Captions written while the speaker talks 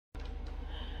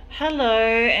Hello,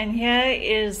 and here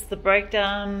is the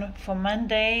breakdown for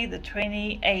Monday, the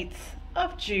 28th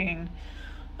of June.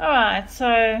 Alright,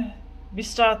 so we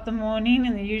start the morning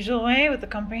in the usual way with the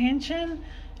comprehension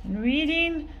and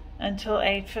reading until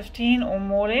 8:15 or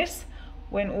more or less,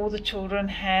 when all the children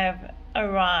have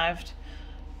arrived.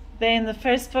 Then the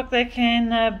first book they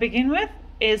can begin with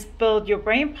is Build Your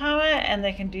Brain Power, and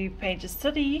they can do pages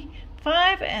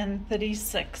 35 and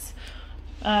 36.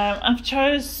 I've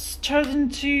chosen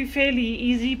two fairly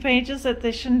easy pages that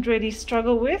they shouldn't really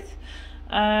struggle with.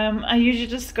 I usually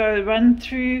just run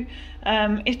through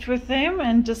it with them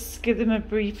and just give them a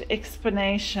brief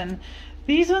explanation.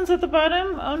 These ones at the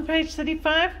bottom on page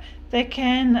 35, they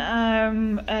can,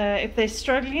 if they're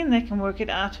struggling, they can work it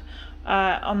out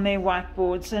on their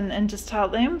whiteboards and just tell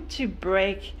them to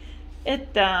break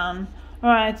it down.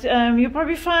 Alright, you'll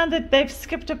probably find that they've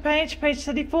skipped a page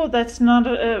 34. That's not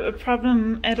a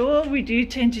problem at all. We do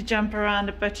tend to jump around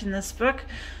a bit in this book.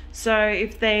 So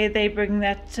if they bring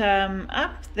that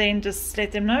up, then just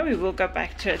let them know. We will go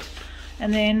back to it.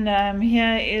 And then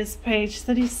here is page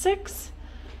 36.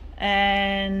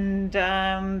 And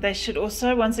they should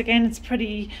also, once again, it's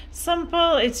pretty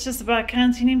simple. It's just about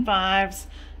counting in fives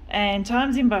and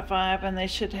timesing by 5, and they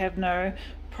should have no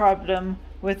problem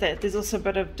with it. There's also a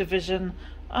bit of division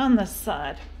on this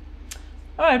side.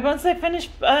 Alright, once they finish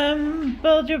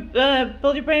build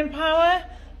your brain power,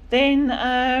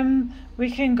 then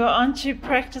we can go on to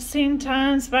practicing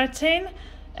times by 10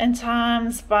 and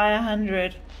times by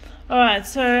 100. Alright,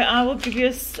 so I will give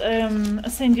you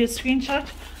send you a screenshot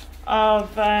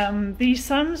of these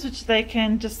sums, which they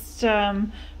can just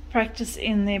practice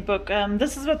in their book.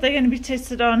 This is what they're going to be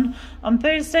tested on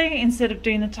Thursday instead of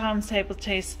doing a times table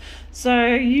test. So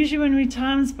usually when we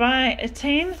times by a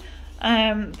 10,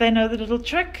 they know the little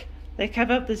trick. They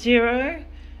cover up the 0,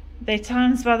 they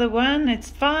times by the 1, it's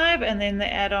 5, and then they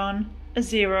add on a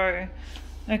 0.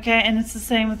 Okay, and it's the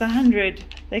same with 100.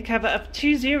 They cover up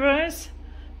 2 zeros,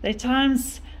 they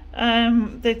times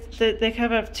they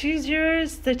cover up 2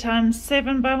 zeros, they times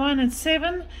 7 by 1, it's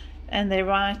 7, and they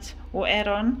write or add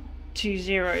on 2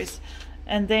 zeros.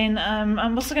 And then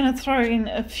I'm also going to throw in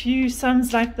a few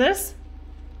sums like this.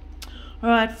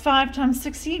 Alright, 5 times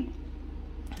 60,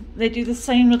 they do the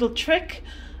same little trick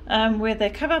where they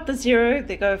cover up the 0,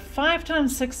 they go 5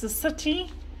 times 6 is 30,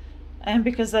 and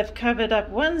because they've covered up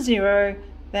 1 0,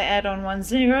 they add on 1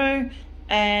 0,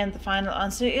 and the final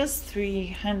answer is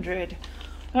 300.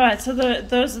 Alright, so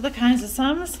those are the kinds of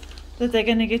sums that they're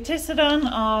going to get tested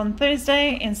on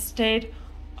Thursday instead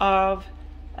of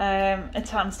a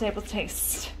times table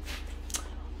test.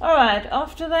 Alright,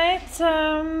 after that,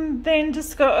 then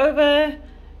just go over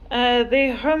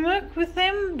their homework with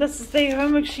them. This is their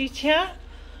homework sheet here.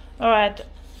 Alright,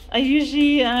 I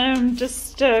usually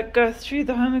just go through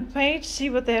the homework page,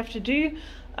 see what they have to do.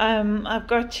 I've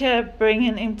got here, bring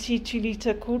an empty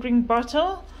 2-liter cool drink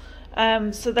bottle.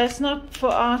 So that's not for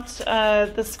art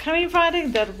this coming Friday,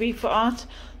 that'll be for art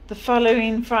the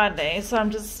following Friday. So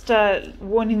I'm just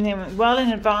warning them well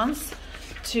in advance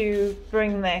to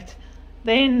bring that.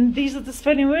 Then these are the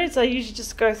spelling words. I usually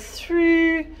just go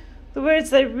through the words,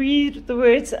 they read the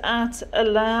words out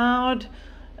aloud.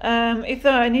 If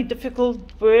there are any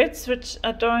difficult words, which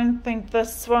I don't think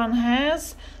this one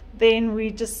has, then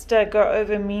we just go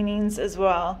over meanings as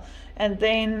well. And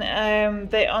then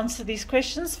they answer these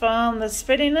questions. Find the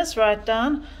spelling list, write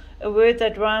down a word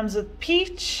that rhymes with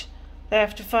peach. They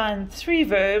have to find 3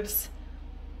 verbs,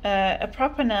 a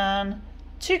proper noun,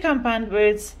 2 compound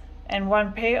words, and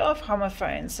 1 pair of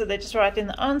homophones. So they just write in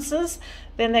the answers.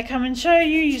 Then they come and show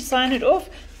you, you sign it off.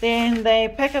 Then they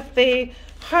pack up their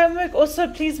homework. Also,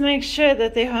 please make sure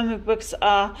that their homework books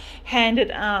are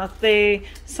handed out. Their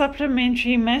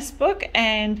supplementary maths book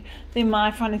and their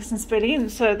My Phonics and Spelling.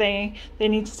 So they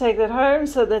need to take that home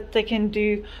so that they can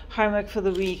do homework for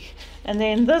the week. And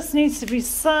then this needs to be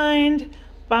signed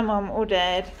by mom or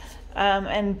dad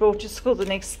and brought to school the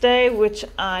next day, which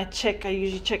I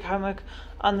usually check homework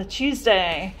on the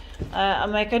Tuesday. I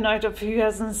make a note of who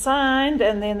hasn't signed,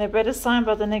 and then they better sign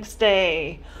by the next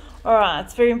day. Alright,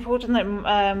 it's very important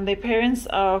that their parents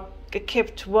are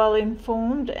kept well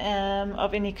informed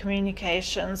of any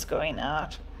communications going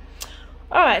out.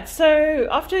 Alright, so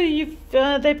after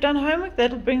they've done homework,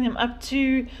 that'll bring them up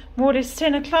to more or less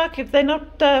 10 o'clock. If they're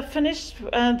not finished,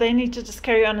 they need to just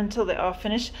carry on until they are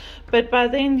finished. But by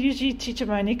then, usually Teacher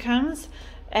Moni comes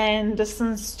and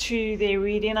listens to their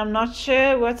reading. I'm not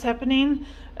sure what's happening,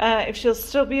 if she'll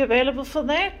still be available for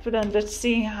that, but let's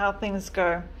see how things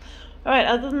go. Alright,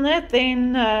 other than that,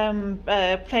 then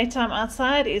playtime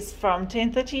outside is from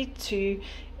 10:30 to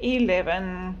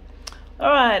 11.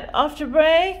 Alright, after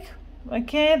break,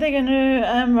 Okay, they're going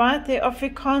to write their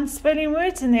Afrikaans spelling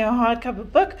words in their hardcover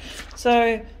book.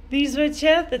 So these words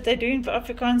here that they're doing for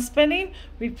Afrikaans spelling,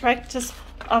 we practice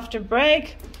after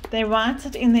break. They write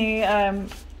it in their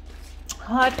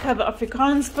hardcover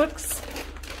Afrikaans books.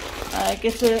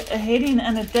 Get a heading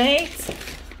and a date.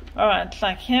 Alright,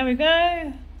 like here we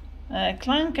go.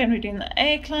 Clunk, and we're doing the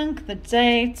A clunk, the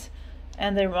date,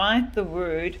 and they write the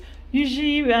word.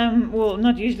 Usually, well,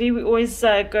 not usually, we always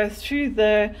go through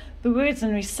the words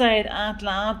and we say it out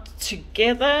loud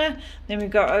together. Then we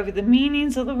go over the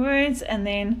meanings of the words, and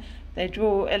then they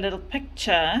draw a little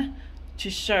picture to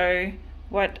show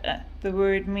what the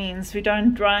word means. We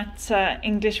don't write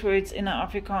English words in our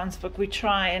Afrikaans book. We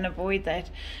try and avoid that.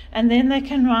 And then they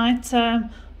can write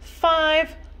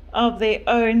 5 of their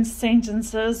own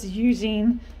sentences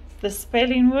using the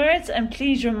spelling words, and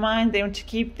please remind them to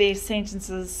keep their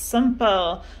sentences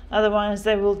simple, otherwise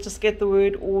they will just get the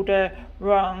word order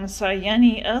wrong. So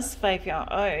Jannie is 5 jaar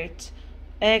oud.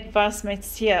 Ek was met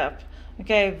Siep.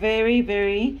 Okay, very,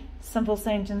 very simple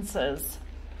sentences.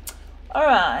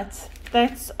 Alright,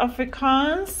 that's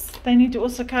Afrikaans. They need to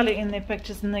also color in their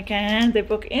pictures, and they can hand their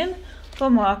book in for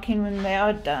marking when they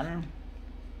are done.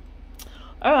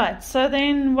 Alright, so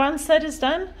then once that is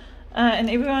done and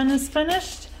everyone is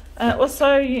finished,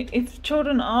 also if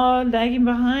children are lagging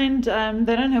behind,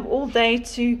 they don't have all day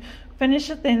to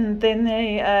finish it, then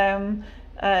they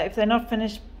if they're not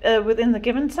finished within the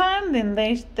given time, then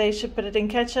they should put it in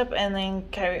catch up and then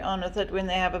carry on with it when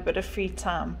they have a bit of free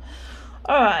time.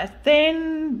 Alright,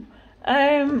 then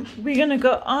we're going to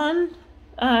go on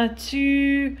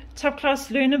to Top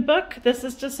Class Learner book. This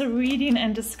is just a reading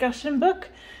and discussion book,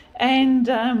 and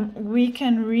we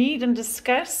can read and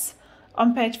discuss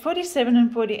on page 47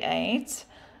 and 48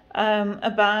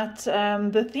 about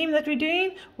the theme that we're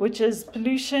doing, which is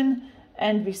pollution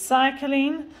and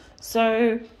recycling.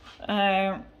 So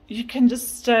you can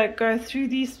just go through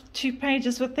these 2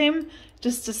 pages with them,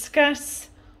 just discuss.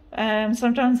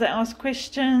 Sometimes they ask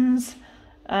questions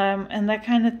and that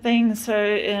kind of thing, so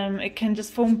it can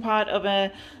just form part of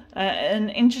an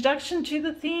introduction to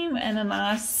the theme and a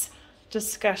nice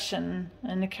discussion,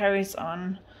 and it carries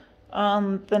on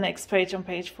the next page, on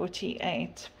page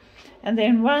 48. And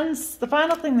then once, the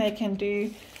final thing they can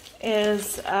do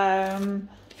is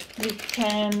you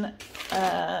can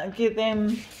give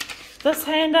them this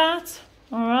handout.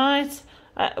 Alright,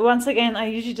 once again, I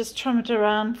usually just trim it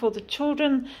around for the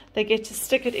children. They get to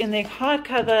stick it in their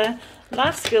hardcover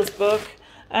life skills book.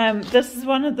 This is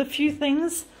one of the few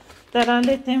things that I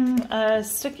let them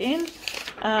stick in,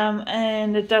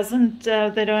 and it doesn't,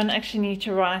 they don't actually need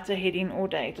to write a heading or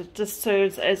date. It just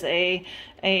serves as a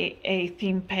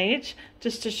theme page,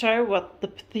 just to show what the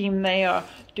theme they are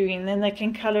doing. Then they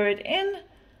can color it in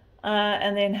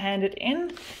and then hand it in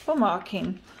for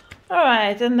marking.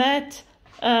 Alright, and that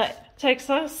takes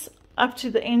us up to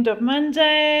the end of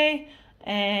Monday,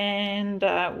 and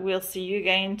we'll see you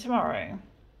again tomorrow.